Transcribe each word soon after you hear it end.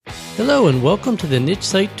Hello and welcome to the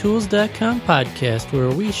NicheSiteTools.com podcast, where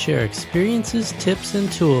we share experiences, tips,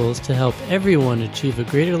 and tools to help everyone achieve a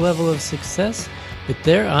greater level of success with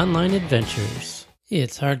their online adventures.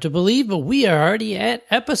 It's hard to believe, but we are already at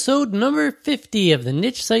episode number 50 of the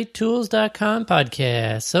NicheSiteTools.com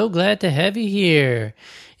podcast. So glad to have you here.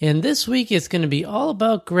 And this week it's going to be all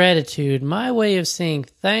about gratitude, my way of saying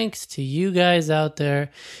thanks to you guys out there,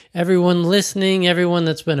 everyone listening, everyone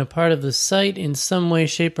that's been a part of the site in some way,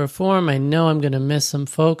 shape, or form. I know I'm going to miss some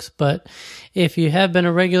folks, but if you have been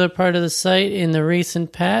a regular part of the site in the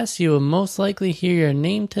recent past, you will most likely hear your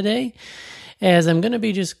name today, as I'm going to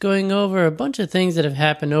be just going over a bunch of things that have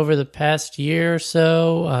happened over the past year or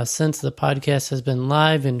so since the podcast has been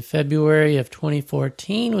live in February of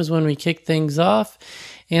 2014 was when we kicked things off.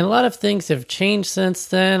 And a lot of things have changed since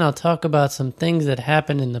then. I'll talk about some things that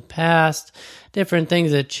happened in the past, different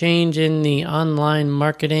things that change in the online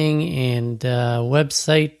marketing and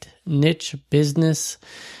website niche business.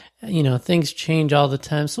 You know, things change all the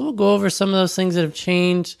time. So we'll go over some of those things that have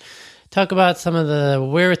changed, talk about some of the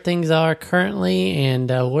where things are currently and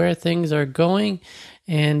where things are going.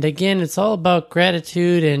 And again, it's all about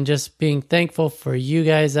gratitude and just being thankful for you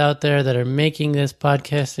guys out there that are making this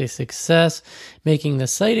podcast a success, making the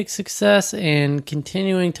site a success, and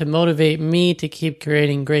continuing to motivate me to keep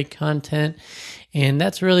creating great content. And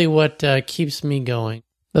that's really what keeps me going.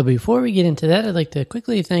 But before we get into that, I'd like to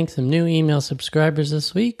quickly thank some new email subscribers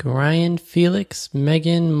this week. Ryan, Felix,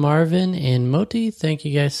 Megan, Marvin, and Moti. Thank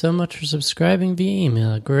you guys so much for subscribing via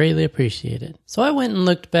email. I greatly appreciate it. So I went and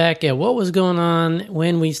looked back at what was going on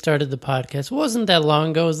when we started the podcast. It wasn't that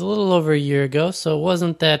long ago. It was a little over a year ago, so it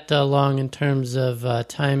wasn't that long in terms of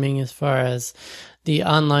timing as far as the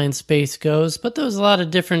online space goes, but there was a lot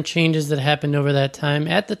of different changes that happened over that time.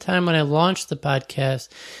 At the time when I launched the podcast,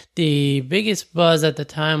 the biggest buzz at the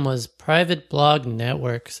time was private blog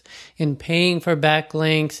networks and paying for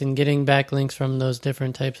backlinks and getting backlinks from those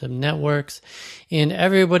different types of networks. And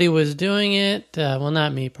everybody was doing it. Well,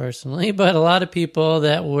 not me personally, but a lot of people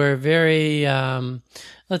that were very,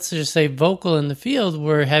 let's just say vocal in the field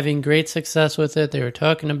were having great success with it. They were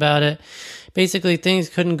talking about it. Basically, things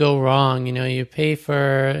couldn't go wrong. You know, you pay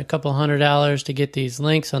for a couple $100 to get these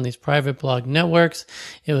links on these private blog networks.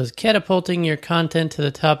 It was catapulting your content to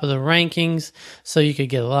the top of the rankings so you could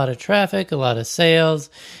get a lot of traffic, a lot of sales,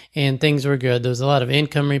 and things were good. There was a lot of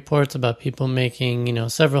income reports about people making, you know,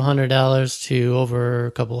 several $100s to over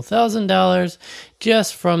a couple $1,000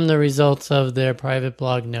 just from the results of their private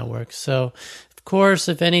blog network. So, of course,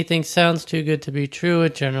 if anything sounds too good to be true,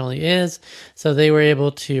 it generally is. So they were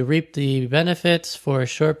able to reap the benefits for a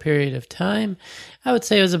short period of time. I would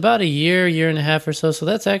say it was about a year and a half or so. So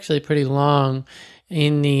that's actually pretty long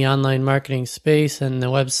in the online marketing space and the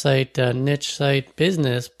website niche site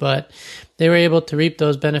business, but they were able to reap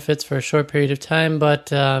those benefits for a short period of time, but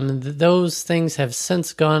those things have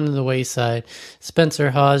since gone to the wayside. Spencer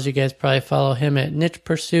Hawes, you guys probably follow him at Niche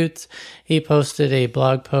Pursuits. He posted a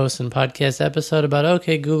blog post and podcast episode about,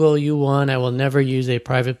 okay, Google, you won. I will never use a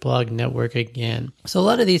private blog network again. So a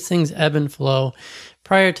lot of these things ebb and flow.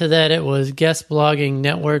 Prior to that, it was guest blogging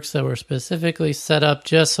networks that were specifically set up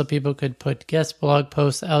just so people could put guest blog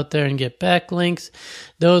posts out there and get backlinks.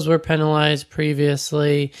 Those were penalized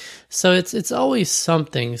previously. So it's always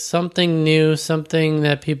something new, something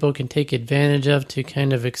that people can take advantage of to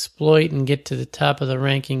kind of exploit and get to the top of the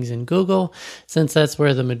rankings in Google, since that's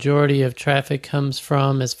where the majority of traffic comes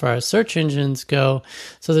from as far as search engines go.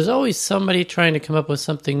 So there's always somebody trying to come up with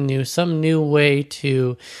something new, some new way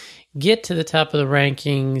to get to the top of the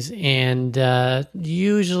rankings, and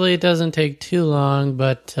usually it doesn't take too long,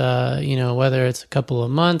 but you know, whether it's a couple of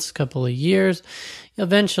months, couple of years,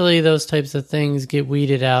 eventually those types of things get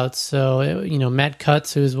weeded out. So, you know, Matt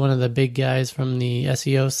Cutts, who's one of the big guys from the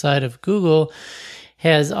SEO side of Google,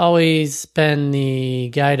 has always been the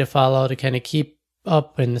guy to follow to kind of keep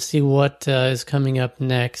up and see what is coming up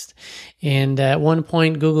next. And at one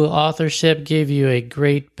point, Google authorship gave you a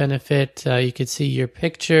great benefit. You could see your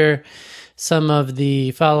picture, some of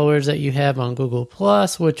the followers that you have on Google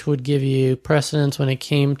Plus, which would give you precedence when it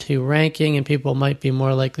came to ranking, and people might be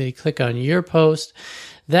more likely to click on your post.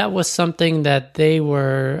 That was something that they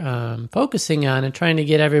were focusing on and trying to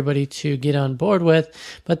get everybody to get on board with,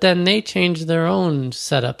 but then they changed their own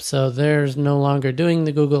setup. So there's no longer doing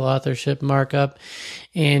the Google authorship markup,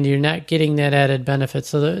 and you're not getting that added benefit.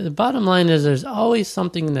 So the bottom line is there's always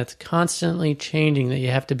something that's constantly changing that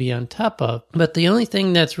you have to be on top of. But the only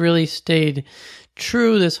thing that's really stayed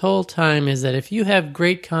true this whole time is that if you have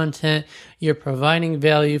great content, you're providing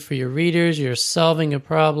value for your readers, you're solving a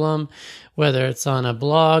problem, whether it's on a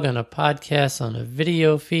blog, on a podcast, on a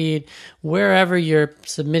video feed, wherever you're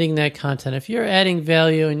submitting that content. If you're adding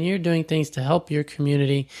value and you're doing things to help your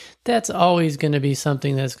community, that's always going to be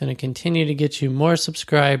something that's going to continue to get you more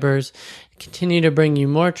subscribers, continue to bring you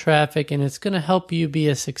more traffic, and it's going to help you be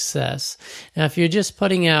a success. Now, if you're just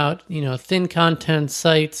putting out, thin content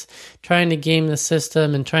sites, trying to game the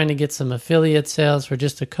system and trying to get some affiliate sales for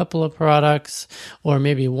just a couple of products or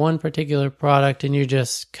maybe one particular product, and you're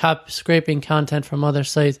just scraping content from other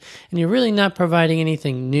sites and you're really not providing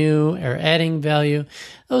anything new or adding value,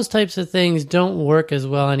 those types of things don't work as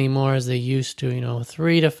well anymore as they used to.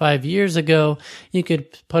 3 to 5 years ago, you could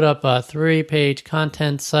put up a 3-page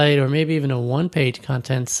content site or maybe even a 1-page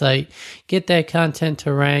content site, get that content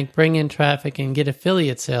to rank, bring in traffic, and get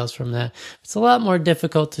affiliate sales from that. It's a lot more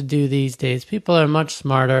difficult to do these days. People are much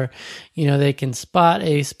smarter. They can spot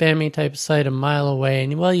a spammy type site a mile away,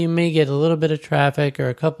 and while you may get a little bit of traffic or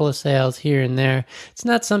a couple of sales here and there, it's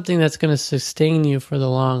not something that's going to sustain you for the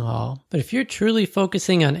long haul. But if you're truly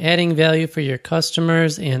focusing on adding value for your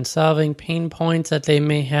customers and solving pain points that they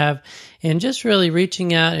may have, and just really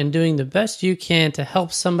reaching out and doing the best you can to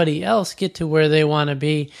help somebody else get to where they want to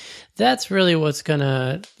be, that's really what's going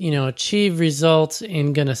to, achieve results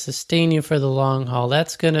and going to sustain you for the long haul.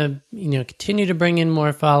 That's going to, continue to bring in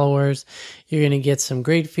more followers. You're going to get some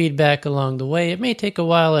great feedback along the way. It may take a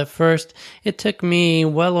while at first. It took me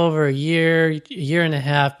well over a year and a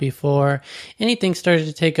half before anything started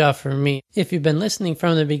to take off for me. If you've been listening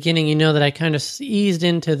from the beginning, you know that I kind of eased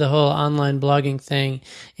into the whole online blogging thing,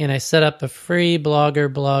 and I set up a free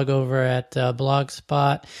blogger blog over at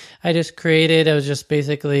Blogspot. I was just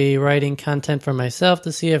basically writing content for myself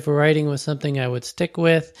to see if writing was something I would stick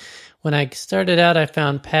with. When I started out, I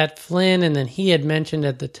found Pat Flynn, and then he had mentioned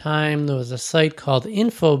at the time there was a site called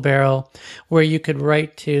InfoBarrel where you could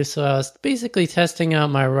write to. So I was basically testing out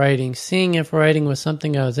my writing, seeing if writing was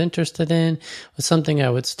something I was interested in, was something I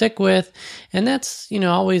would stick with. And that's,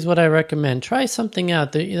 always what I recommend. Try something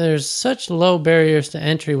out. There's such low barriers to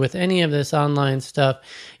entry with any of this online stuff.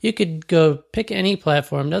 You could go pick any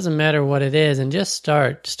platform, doesn't matter what it is, and just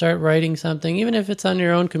start writing something, even if it's on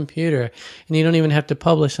your own computer and you don't even have to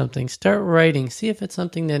publish something. Start writing, see if it's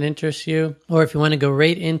something that interests you. Or if you want to go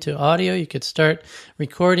right into audio, you could start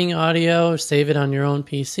recording audio, save it on your own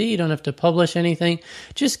PC. You don't have to publish anything.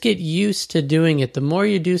 Just get used to doing it. The more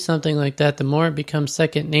you do something like that, the more it becomes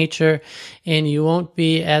second nature, and you won't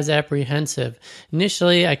be as apprehensive.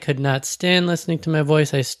 Initially, I could not stand listening to my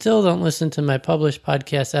voice. I still don't listen to my published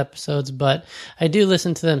podcast episodes, but I do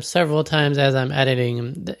listen to them several times as I'm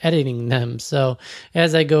editing them. So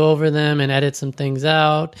as I go over them and edit some things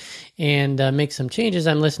out and make some changes,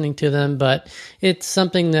 I'm listening to them, but it's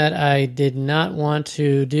something that I did not want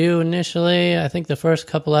to do initially. I think the first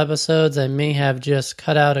couple episodes, I may have just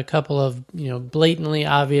cut out a couple of, blatantly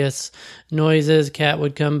obvious noises. Cat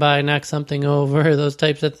would come by, knock something over, those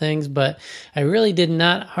types of things, but I really did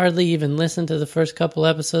not hardly even listen to the first couple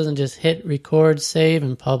episodes and just hit record, save,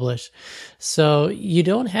 and publish. So you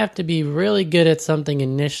don't have to be really good at something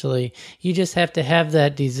initially. You just have to have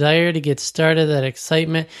that desire to get started, that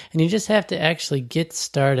excitement, and you just have to actually get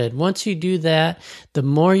started. Once you do that, the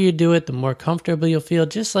more you do it, the more comfortable you'll feel.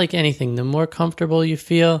 Just like anything, the more comfortable you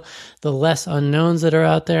feel, the less unknowns that are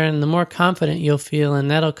out there, and the more confident you'll feel, and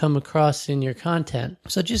that'll come across in your content.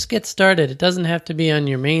 So just get started. It doesn't have to be on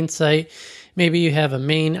your main site. Maybe you have a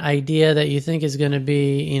main idea that you think is going to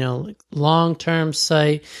be, long-term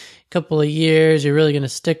site, couple of years, you're really going to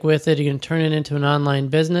stick with it, you're going to turn it into an online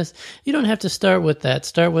business. You don't have to start with that.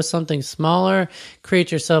 Start with something smaller. Create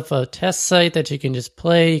yourself a test site that you can just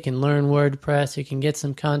play. You can learn WordPress. You can get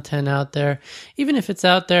some content out there. Even if it's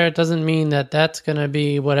out there, it doesn't mean that that's going to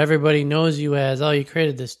be what everybody knows you as. Oh, you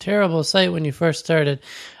created this terrible site when you first started.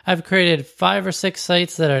 I've created 5 or 6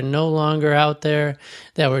 sites that are no longer out there,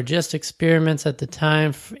 that were just experiments at the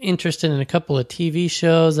time, interested in a couple of TV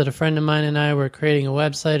shows that a friend of mine and I were creating a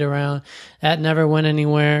website around. That never went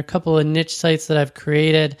anywhere. A couple of niche sites that I've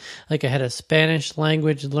created, like I had a Spanish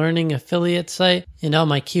language learning affiliate site, and all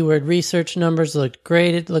my keyword research numbers looked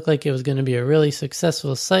great. It looked like it was going to be a really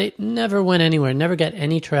successful site. Never went anywhere, never got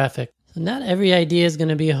any traffic. So not every idea is going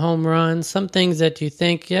to be a home run. Some things that you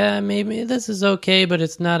think, yeah, maybe this is okay, but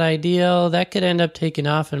it's not ideal, that could end up taking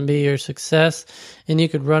off and be your success, and you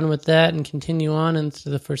could run with that and continue on into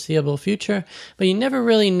the foreseeable future. But you never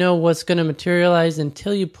really know what's going to materialize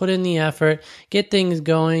until you put in the effort, get things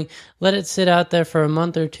going, let it sit out there for a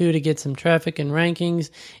month or two to get some traffic and rankings,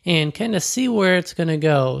 and kind of see where it's going to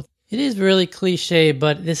go. It is really cliche,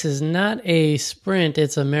 but this is not a sprint,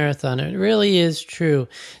 it's a marathon. It really is true.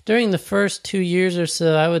 During the first 2 years or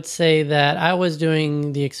so, I would say that I was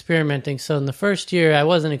doing the experimenting. So in the first year, I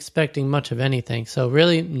wasn't expecting much of anything. So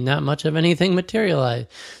really not much of anything materialized.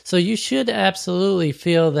 So you should absolutely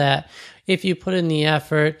feel that if you put in the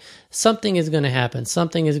effort, something is going to happen.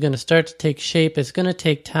 Something is going to start to take shape. It's going to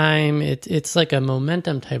take time. It's like a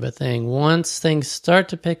momentum type of thing. Once things start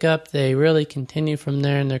to pick up, they really continue from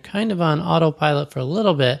there, and they're kind of on autopilot for a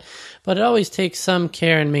little bit, but it always takes some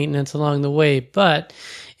care and maintenance along the way. But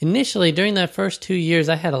initially, during that first 2 years,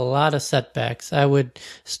 I had a lot of setbacks. I would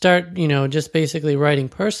start, just basically writing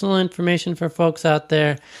personal information for folks out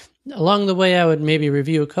there. Along the way, I would maybe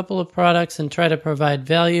review a couple of products and try to provide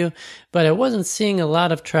value, but I wasn't seeing a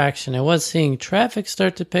lot of traction. I was seeing traffic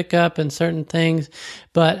start to pick up in certain things,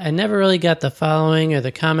 but I never really got the following or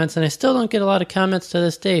the comments, and I still don't get a lot of comments to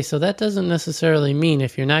this day. So that doesn't necessarily mean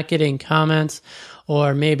if you're not getting comments,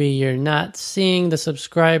 or maybe you're not seeing the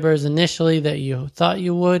subscribers initially that you thought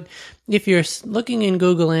you would. If you're looking in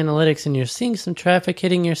Google Analytics and you're seeing some traffic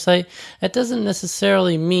hitting your site, that doesn't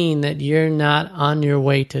necessarily mean that you're not on your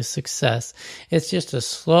way to success. It's just a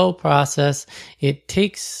slow process. It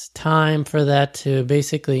takes time for that to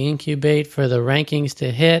basically incubate, for the rankings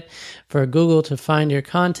to hit, for Google to find your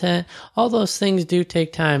content. All those things do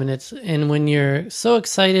take time, and when you're so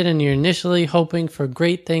excited and you're initially hoping for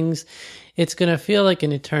great things, it's going to feel like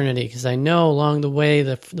an eternity, because I know along the way,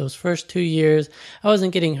 those first 2 years, I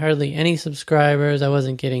wasn't getting hardly any subscribers. I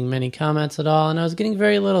wasn't getting many comments at all, and I was getting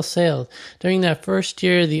very little sales. During that first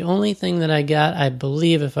year, the only thing that I got, I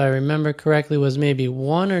believe, if I remember correctly, was maybe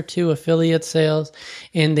 1 or 2 affiliate sales,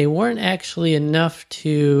 and they weren't actually enough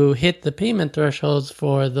to hit the payment thresholds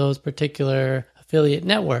for those particular affiliate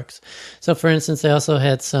networks. So for instance, I also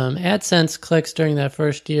had some AdSense clicks during that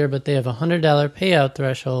first year, but they have a $100 payout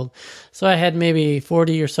threshold. So I had maybe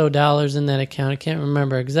 $40 or so in that account. I can't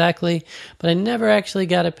remember exactly, but I never actually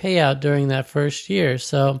got a payout during that first year.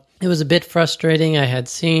 So it was a bit frustrating. I had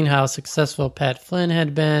seen how successful Pat Flynn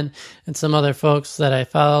had been and some other folks that I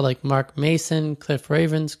follow, like Mark Mason, Cliff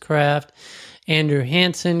Ravenscraft, Andrew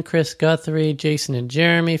Hansen, Chris Guthrie, Jason and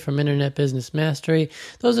Jeremy from Internet Business Mastery.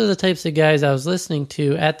 Those are the types of guys I was listening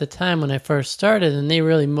to at the time when I first started, and they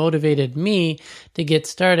really motivated me to get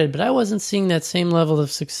started, but I wasn't seeing that same level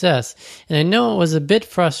of success. And I know it was a bit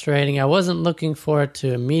frustrating. I wasn't looking for it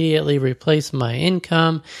to immediately replace my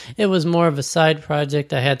income. It was more of a side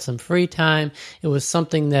project. I had some free time. It was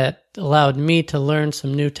something that allowed me to learn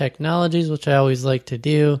some new technologies, which I always like to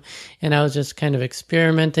do. And I was just kind of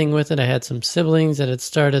experimenting with it. I had some siblings that had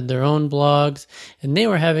started their own blogs, and they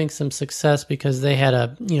were having some success because they had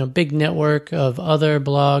a big network of other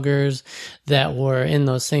bloggers that were in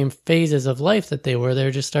those same phases of life that they were. They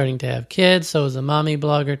were just starting to have kids, so it was a mommy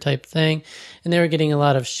blogger type thing, and they were getting a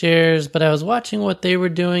lot of shares. But I was watching what they were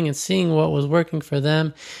doing and seeing what was working for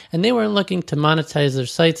them, and they weren't looking to monetize their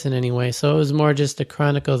sites in any way. So it was more just to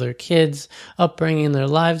chronicle their kids' upbringing, their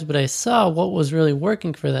lives. But I saw what was really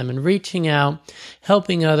working for them and reaching out,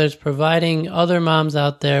 helping others, providing other moms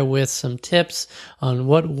out there with some tips on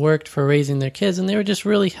what worked for raising their kids. And they were just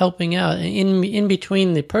really helping out. In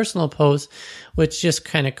between the personal posts, which just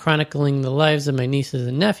kind of chronicling the lives of my nieces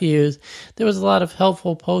and nephews, there was a lot of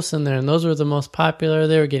helpful posts in there, and those were the most popular.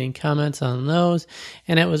 They were getting comments on those,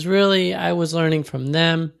 and it was really, I was learning from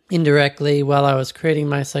them indirectly while I was creating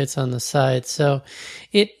my sites on the side. So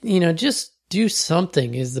just do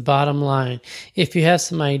something is the bottom line. If you have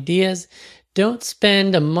some ideas, don't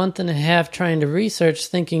spend a month and a half trying to research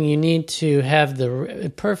thinking you need to have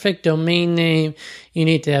the perfect domain name. You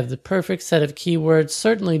need to have the perfect set of keywords.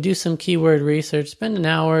 Certainly do some keyword research. Spend an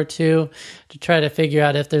hour or two to try to figure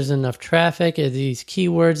out if there's enough traffic. Are these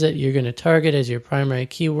keywords that you're going to target as your primary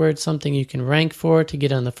keyword something you can rank for to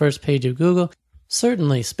get on the first page of Google?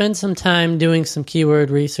 Certainly, spend some time doing some keyword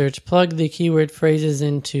research. Plug the keyword phrases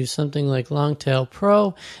into something like Longtail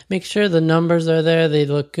Pro. Make sure the numbers are there. They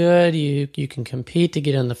look good. You can compete to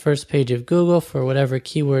get on the first page of Google for whatever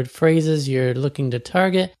keyword phrases you're looking to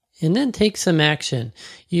target. And then take some action.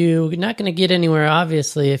 You're not going to get anywhere,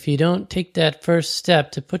 obviously, if you don't take that first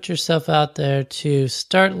step to put yourself out there, to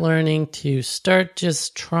start learning, to start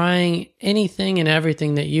just trying anything and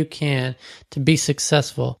everything that you can to be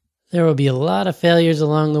successful. There will be a lot of failures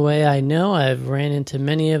along the way. I know I've ran into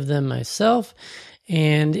many of them myself,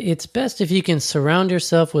 and it's best if you can surround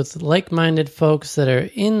yourself with like-minded folks that are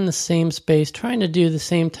in the same space, trying to do the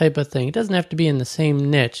same type of thing. It doesn't have to be in the same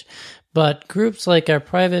niche, but groups like our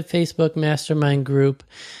private Facebook mastermind group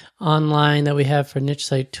online that we have for Niche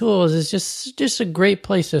Site Tools is just a great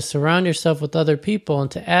place to surround yourself with other people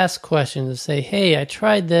and to ask questions and say, hey, I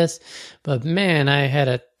tried this, but man, I had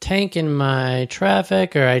a tank in my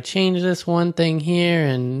traffic, or I changed this one thing here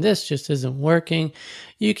and this just isn't working.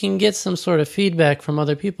 You can get some sort of feedback from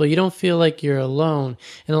other people. You don't feel like you're alone.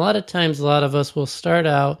 And a lot of times, a lot of us will start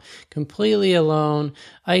out completely alone,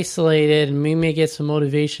 isolated, and we may get some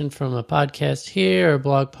motivation from a podcast here or a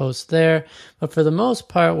blog post there. But for the most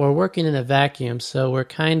part, we're working in a vacuum. So we're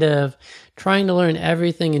kind of trying to learn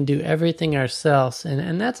everything and do everything ourselves.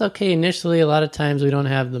 And that's okay initially. A lot of times we don't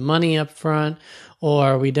have the money up front,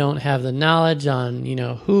 or we don't have the knowledge on,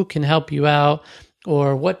 who can help you out,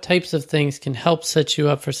 or what types of things can help set you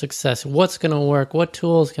up for success. What's going to work? What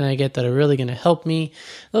tools can I get that are really going to help me?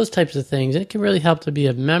 Those types of things. It can really help to be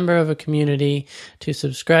a member of a community, to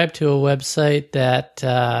subscribe to a website that,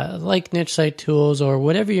 like Niche Site Tools or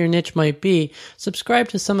whatever your niche might be, subscribe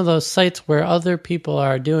to some of those sites where other people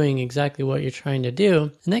are doing exactly what you're trying to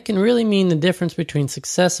do. And that can really mean the difference between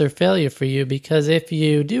success or failure for you, because if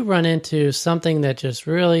you do run into something that just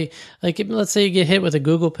really, like let's say you get hit with a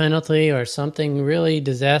Google penalty or something really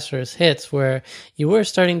disastrous hits where you were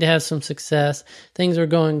starting to have some success, things were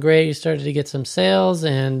going great, you started to get some sales,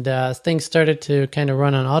 and things started to kind of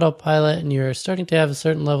run on autopilot, and you're starting to have a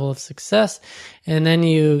certain level of success, and then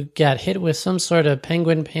you got hit with some sort of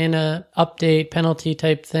Penguin Panda update penalty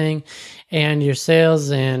type thing, and your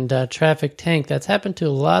sales and traffic tank. That's happened to a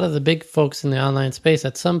lot of the big folks in the online space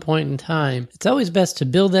at some point in time. It's always best to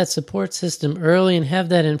build that support system early and have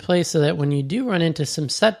that in place so that when you do run into some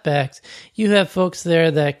setbacks, you have folks there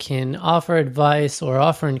that can offer advice or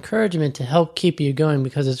offer encouragement to help keep you going,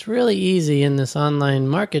 because it's really easy in this online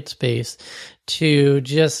market space to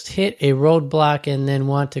just hit a roadblock and then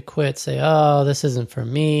want to quit, say, oh, this isn't for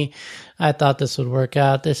me. I thought this would work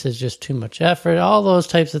out. This is just too much effort. All those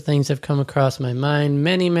types of things have come across my mind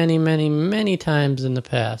many, many, many, many times in the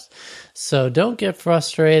past. So don't get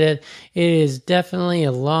frustrated. It is definitely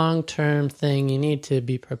a long-term thing. You need to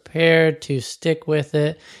be prepared to stick with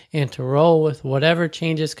it and to roll with whatever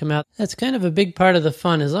changes come out. That's kind of a big part of the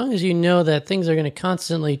fun. As long as you know that things are going to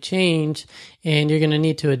constantly change and you're going to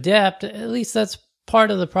need to adapt, at least that's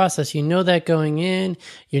part of the process. You know that going in,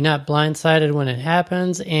 you're not blindsided when it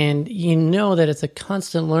happens, and you know that it's a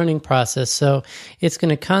constant learning process. So it's going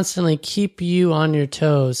to constantly keep you on your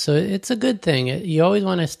toes. So it's a good thing. You always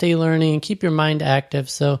want to stay learning and keep your mind active.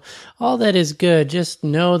 So all that is good. Just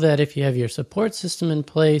know that if you have your support system in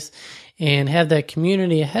place and have that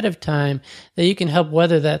community ahead of time, that you can help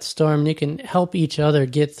weather that storm and you can help each other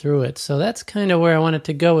get through it. So that's kind of where I wanted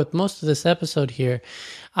to go with most of this episode here.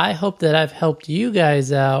 I hope that I've helped you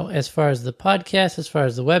guys out as far as the podcast, as far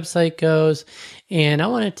as the website goes. And I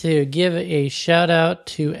wanted to give a shout out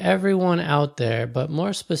to everyone out there, but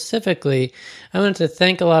more specifically, I wanted to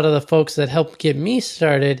thank a lot of the folks that helped get me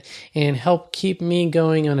started and help keep me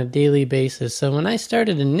going on a daily basis. So when I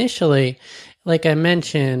started initially, like I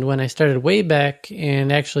mentioned, when I started way back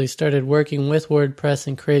and actually started working with WordPress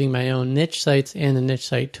and creating my own niche sites and the Niche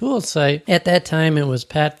Site Tools site, at that time it was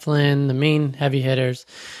Pat Flynn, the main heavy hitters.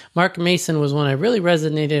 Mark Mason was one I really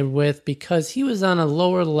resonated with because he was on a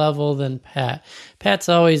lower level than Pat. Pat's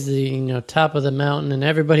always the top of the mountain, and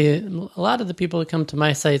a lot of the people that come to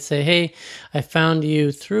my site say, hey, I found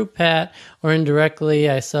you through Pat, or indirectly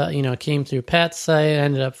I saw, came through Pat's site, I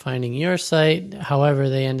ended up finding your site, however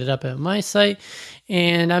they ended up at my site.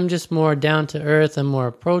 And I'm just more down to earth. I'm more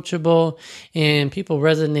approachable, and people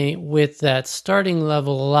resonate with that starting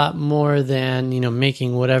level a lot more than,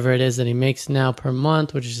 making whatever it is that he makes now per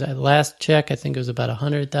month, which is at last check, I think it was about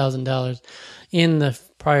 $100,000 in the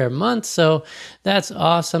prior month. So that's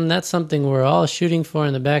awesome. That's something we're all shooting for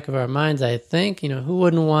in the back of our minds, I think. Who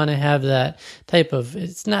wouldn't want to have that type of,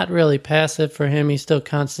 it's not really passive for him. He's still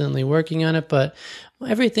constantly working on it, but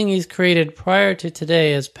everything he's created prior to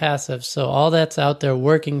today is passive. So all that's out there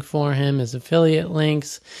working for him is affiliate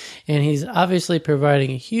links, and he's obviously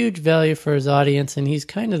providing a huge value for his audience, and he's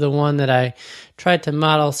kind of the one that I tried to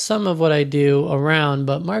model some of what I do around.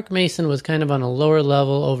 But Mark Mason was kind of on a lower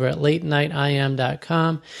level over at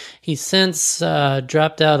latenightim.com. He's since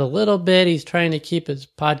dropped out a little bit. He's trying to keep his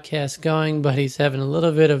podcast going, but he's having a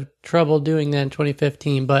little bit of trouble doing that in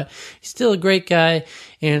 2015, but he's still a great guy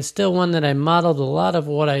and still one that I modeled a lot of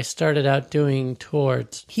what I started out doing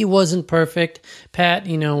towards. He wasn't perfect. Pat,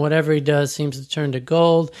 whatever he does seems to turn to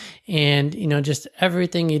gold, and, just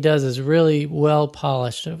everything he does is really well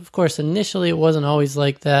polished. Of course, initially it wasn't always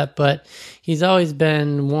like that, but he's always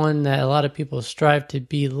been one that a lot of people strive to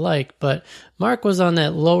be like. But Mark was on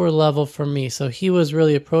that lower level for me, so he was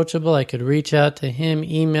really approachable. I could reach out to him,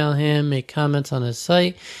 email him, make comments on his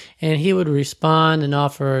site, and he would respond and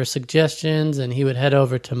offer suggestions, and he would head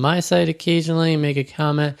over to my site occasionally and make a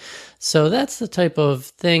comment. So that's the type of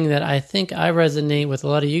thing that I think I resonate with a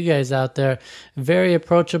lot of you guys out there. Very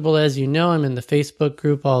approachable, as you know. I'm in the Facebook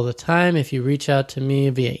group all the time. If you reach out to me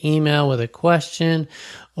via email with a question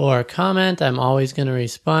or a comment, I'm always going to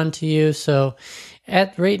respond to you. So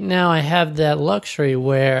at right now, I have that luxury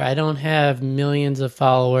where I don't have millions of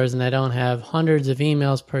followers and I don't have hundreds of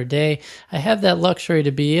emails per day. I have that luxury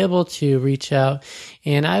to be able to reach out,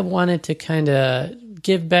 and I wanted to kind of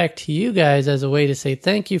give back to you guys as a way to say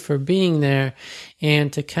thank you for being there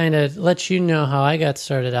and to kind of let you know how I got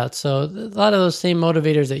started out. So a lot of those same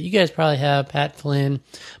motivators that you guys probably have, Pat Flynn,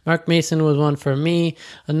 Mark Mason was one for me.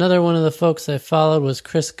 Another one of the folks I followed was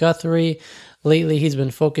Chris Guthrie. Lately, he's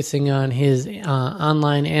been focusing on his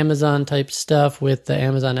online Amazon type stuff with the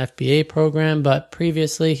Amazon FBA program, but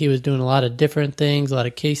previously he was doing a lot of different things, a lot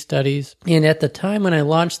of case studies. And at the time when I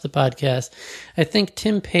launched the podcast, I think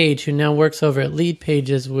Tim Page, who now works over at Lead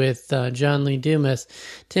Pages with John Lee Dumas,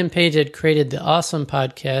 Tim Page had created the Awesome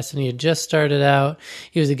Podcast, and he had just started out.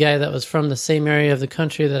 He was a guy that was from the same area of the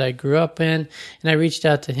country that I grew up in, and I reached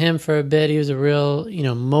out to him for a bit. He was a real,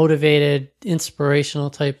 motivated,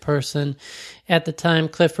 inspirational type person. At the time,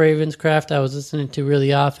 Cliff Ravenscraft I was listening to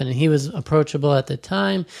really often, and he was approachable at the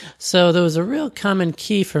time. So there was a real common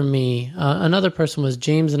key for me. Another person was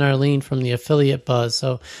James and Arlene from the Affiliate Buzz.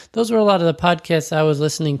 So those were a lot of the podcasts I was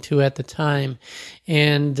listening to at the time.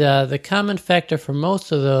 And the common factor for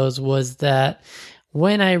most of those was that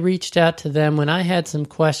when I reached out to them, when I had some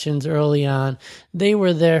questions early on, they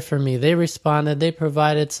were there for me. They responded. They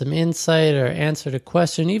provided some insight or answered a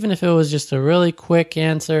question, even if it was just a really quick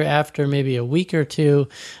answer after maybe a week or two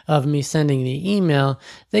of me sending the email.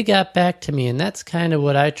 They got back to me, and that's kind of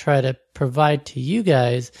what I try to provide to you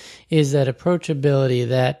guys, is that approachability,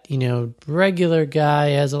 that, regular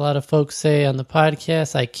guy, as a lot of folks say on the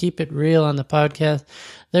podcast. I keep it real on the podcast.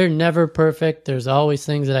 They're never perfect. There's always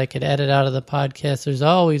things that I could edit out of the podcast. There's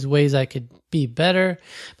always ways I could be better,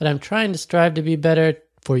 but I'm trying to strive to be better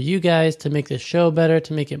for you guys, to make the show better,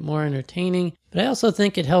 to make it more entertaining. But I also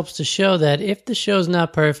think it helps to show that if the show's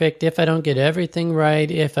not perfect, if I don't get everything right,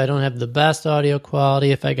 if I don't have the best audio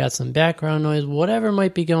quality, if I got some background noise, whatever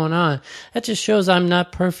might be going on, that just shows I'm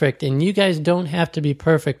not perfect. And you guys don't have to be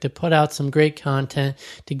perfect to put out some great content,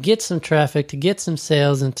 to get some traffic, to get some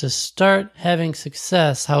sales, and to start having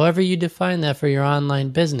success, however you define that for your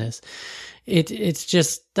online business. It's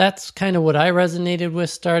just, that's kind of what I resonated with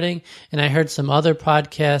starting. And I heard some other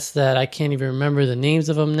podcasts that I can't even remember the names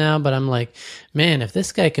of them now, but I'm like, man, if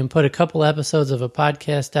this guy can put a couple episodes of a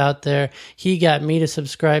podcast out there, he got me to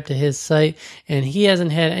subscribe to his site, and he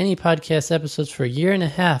hasn't had any podcast episodes for a year and a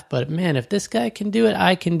half. But man, if this guy can do it,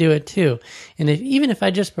 I can do it too. And even if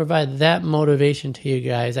I just provide that motivation to you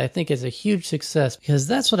guys, I think it's a huge success, because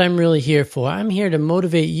that's what I'm really here for. I'm here to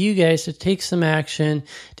motivate you guys to take some action,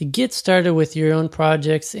 to get started with your own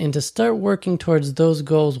projects, and to start working towards those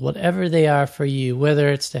goals, whatever they are for you, whether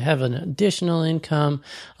it's to have an additional income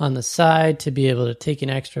on the side, to be able to take an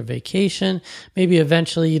extra vacation. Maybe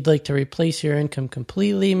eventually you'd like to replace your income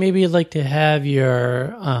completely. Maybe you'd like to have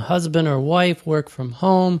your husband or wife work from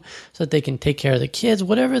home so that they can take care of the kids.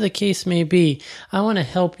 Whatever the case may be, I want to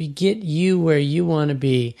help you get you where you want to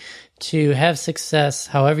be, to have success,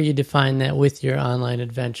 however you define that, with your online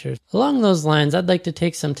adventures. Along those lines, I'd like to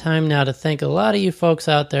take some time now to thank a lot of you folks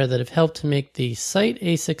out there that have helped to make the site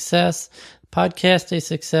a success, podcast a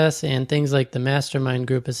success, and things like the mastermind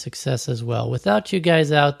group a success as well. Without you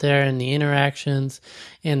guys out there and the interactions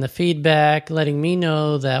and the feedback, letting me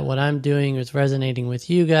know that what I'm doing is resonating with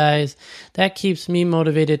you guys, that keeps me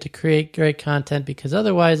motivated to create great content, because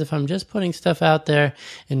otherwise, if I'm just putting stuff out there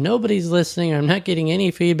and nobody's listening, or I'm not getting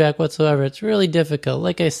any feedback whatsoever, it's really difficult.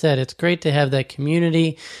 Like I said, it's great to have that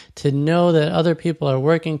community, to know that other people are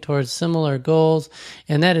working towards similar goals,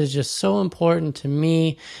 and that is just so important to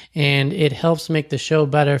me, and it helps make the show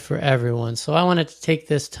better for everyone. So I wanted to take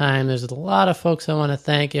this time. There's a lot of folks I want to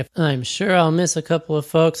thank. If I'm sure I'll miss a couple of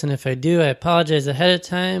folks, and if I do, I apologize ahead of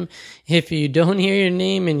time. If you don't hear your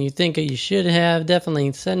name and you think that you should have,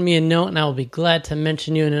 definitely send me a note, and I will be glad to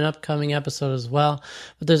mention you in an upcoming episode as well.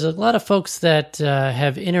 But there's a lot of folks that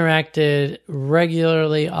have interacted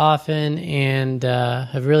regularly, often, and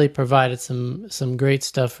have really provided some great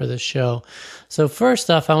stuff for the show. So first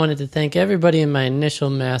off, I wanted to thank everybody in my initial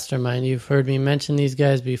mastermind. You've heard me mention these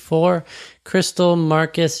guys before: Crystal,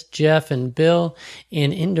 Marcus, Jeff, and Bill,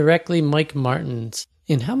 and indirectly Mike Martins.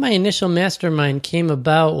 And how my initial mastermind came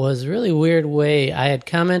about was a really weird way. I had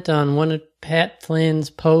commented on one of Pat Flynn's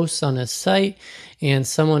posts on his site, and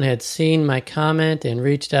someone had seen my comment and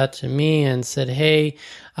reached out to me and said, hey,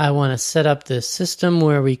 I want to set up this system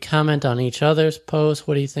where we comment on each other's posts.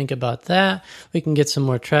 What do you think about that? We can get some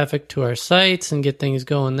more traffic to our sites and get things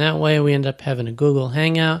going that way. We ended up having a Google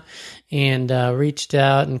Hangout and reached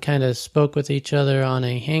out and kind of spoke with each other on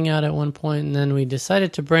a Hangout at one point. And then we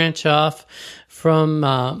decided to branch off from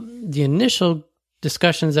the initial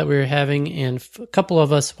discussions that we were having, and a couple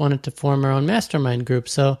of us wanted to form our own mastermind group.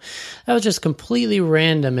 So that was just completely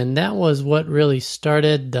random, and that was what really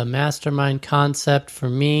started the mastermind concept for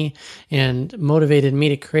me and motivated me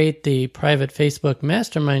to create the private Facebook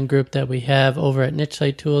mastermind group that we have over at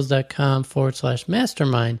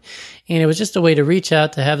nichesitetools.com/mastermind. And it was just a way to reach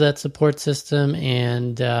out, to have that support system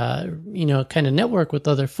and, kind of network with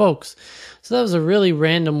other folks. So that was a really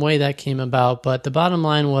random way that came about. But the bottom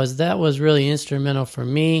line was that was really instrumental for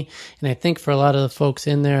me, and I think for a lot of the folks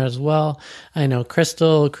in there as well. I know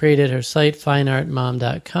Crystal created her site,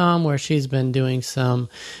 fineartmom.com, where she's been doing some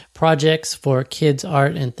projects for kids'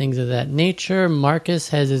 art and things of that nature. Marcus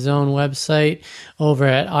has his own website over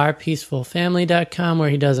at ourpeacefulfamily.com, where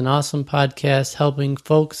he does an awesome podcast helping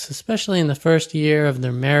folks, especially in the first year of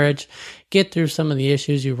their marriage, get through some of the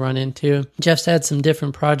issues you run into. Jeff's had some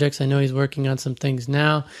different projects. I know he's working on some things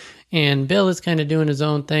now. And Bill is kind of doing his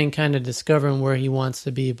own thing, kind of discovering where he wants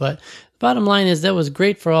to be. But the bottom line is that was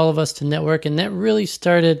great for all of us to network, and that really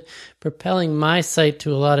started propelling my site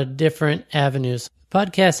to a lot of different avenues.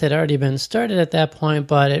 Podcast had already been started at that point,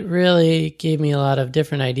 but it really gave me a lot of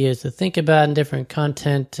different ideas to think about and different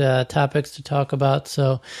content topics to talk about.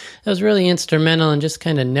 So that was really instrumental in just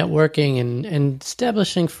kind of networking and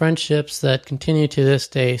establishing friendships that continue to this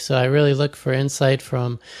day. So I really look for insight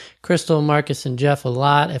from Crystal, Marcus, and Jeff a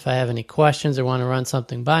lot. If I have any questions or want to run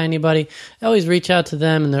something by anybody, I always reach out to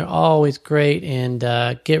them, and they're always great and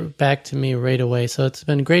get back to me right away. So it's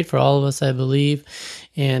been great for all of us, I believe.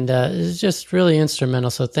 And it's just really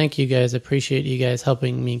instrumental. So thank you guys. I appreciate you guys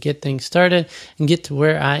helping me get things started and get to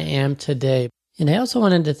where I am today. And I also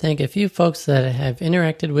wanted to thank a few folks that I have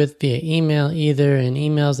interacted with via email, either in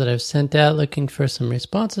emails that I've sent out looking for some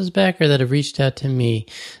responses back, or that have reached out to me.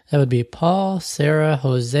 That would be Paul, Sarah,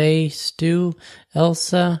 Jose, Stu,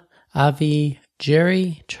 Elsa, Avi,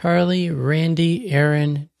 Jerry, Charlie, Randy,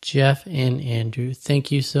 Aaron, Jeff, and Andrew.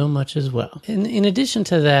 Thank you so much as well. In addition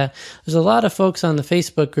to that, there's a lot of folks on the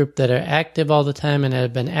Facebook group that are active all the time and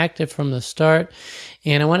have been active from the start.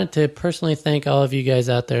 And I wanted to personally thank all of you guys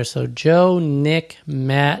out there. So Joe, Nick,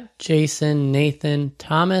 Matt, Jason, Nathan,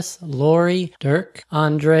 Thomas, Lori, Dirk,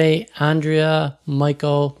 Andre, Andrea,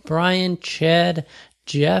 Michael, Brian, Chad,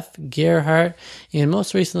 Jeff, Gerhardt, and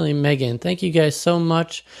most recently Megan. Thank you guys so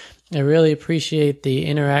much. I really appreciate the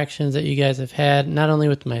interactions that you guys have had, not only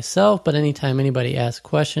with myself, but anytime anybody asks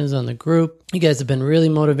questions on the group. You guys have been really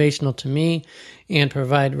motivational to me and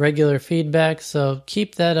provide regular feedback, so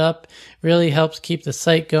keep that up. Really helps keep the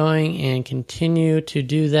site going, and continue to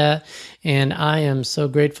do that. And I am so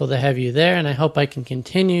grateful to have you there, and I hope I can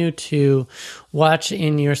continue to watch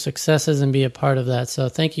in your successes and be a part of that. So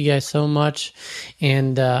thank you guys so much,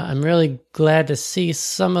 and I'm really glad to see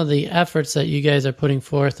some of the efforts that you guys are putting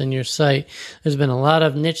forth in your site. There's been a lot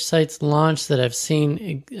of niche sites launched that I've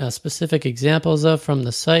seen specific examples of from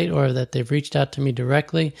the site, or that they've reached out to me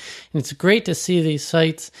directly. And it's great to see these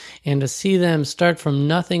sites and to see them start from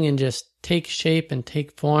nothing and just take shape and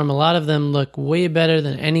take form. A lot of them look way better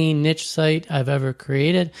than any niche site I've ever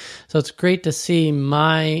created. So it's great to see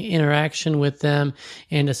my interaction with them,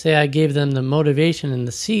 and to say I gave them the motivation and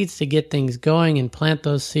the seeds to get things going and plant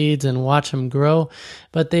those seeds and watch them grow.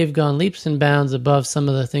 But they've gone leaps and bounds above some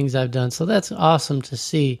of the things I've done. So that's awesome to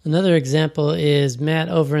see. Another example is Matt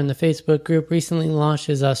over in the Facebook group recently launched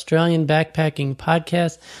his Australian backpacking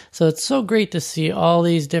podcast. So it's so great to see all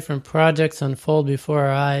these different projects unfold before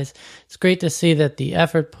our eyes. It's great to see that the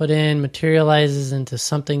effort put in materializes into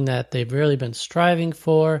something that they've really been striving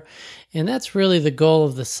for. And that's really the goal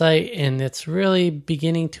of the site, and it's really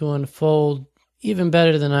beginning to unfold even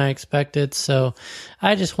better than I expected. So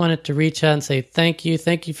I just wanted to reach out and say thank you.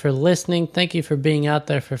 Thank you for listening. Thank you for being out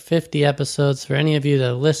there for 50 episodes, for any of you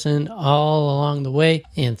that listened all along the way.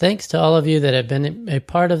 And thanks to all of you that have been a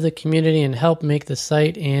part of the community and helped make the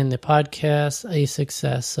site and the podcast a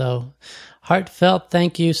success. So Heartfelt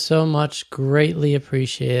thank you so much. Greatly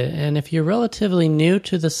appreciate it. And if you're relatively new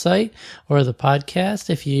to the site or the podcast,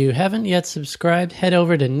 if you haven't yet subscribed, head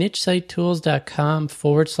over to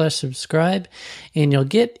nichesitetools.com/subscribe, and you'll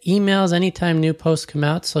get emails anytime new posts come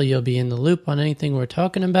out, so you'll be in the loop on anything we're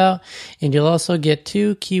talking about. And you'll also get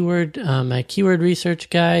my keyword research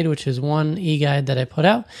guide, which is one e-guide that I put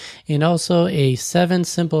out, and also a 7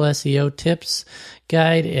 simple SEO tips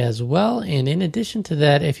guide as well. And in addition to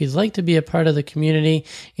that, if you'd like to be a part of the community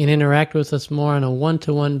and interact with us more on a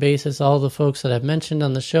one-to-one basis, all the folks that I've mentioned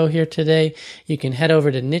on the show here today, you can head over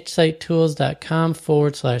to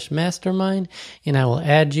nichesitetools.com/mastermind, and I will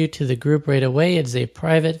add you to the group right away. It's a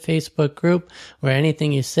private Facebook group where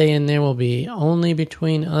anything you say in there will be only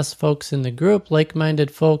between us folks in the group,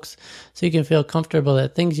 like-minded folks, so you can feel comfortable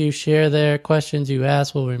that things you share there, questions you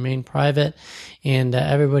ask will remain private. And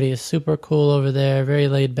everybody is super cool over there, very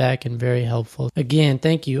laid back and very helpful. Again,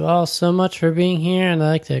 thank you all so much for being here. And I'd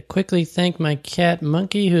like to quickly thank my cat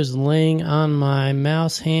Monkey, who's laying on my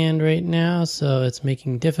mouse hand right now. So it's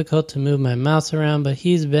making it difficult to move my mouse around, but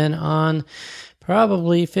he's been on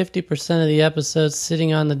probably 50% of the episodes,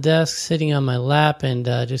 sitting on the desk, sitting on my lap, and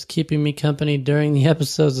just keeping me company during the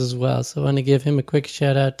episodes as well. So I want to give him a quick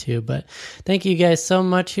shout out too. But thank you guys so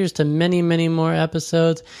much. Here's to many, many more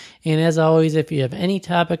episodes. And as always, if you have any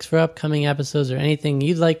topics for upcoming episodes or anything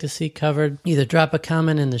you'd like to see covered, either drop a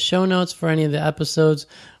comment in the show notes for any of the episodes,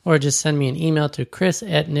 or just send me an email to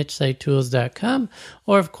chris@nichesitetools.com,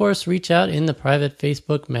 or of course reach out in the private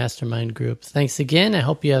Facebook mastermind group. Thanks again. I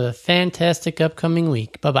hope you have a fantastic upcoming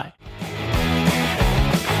week. Bye-bye.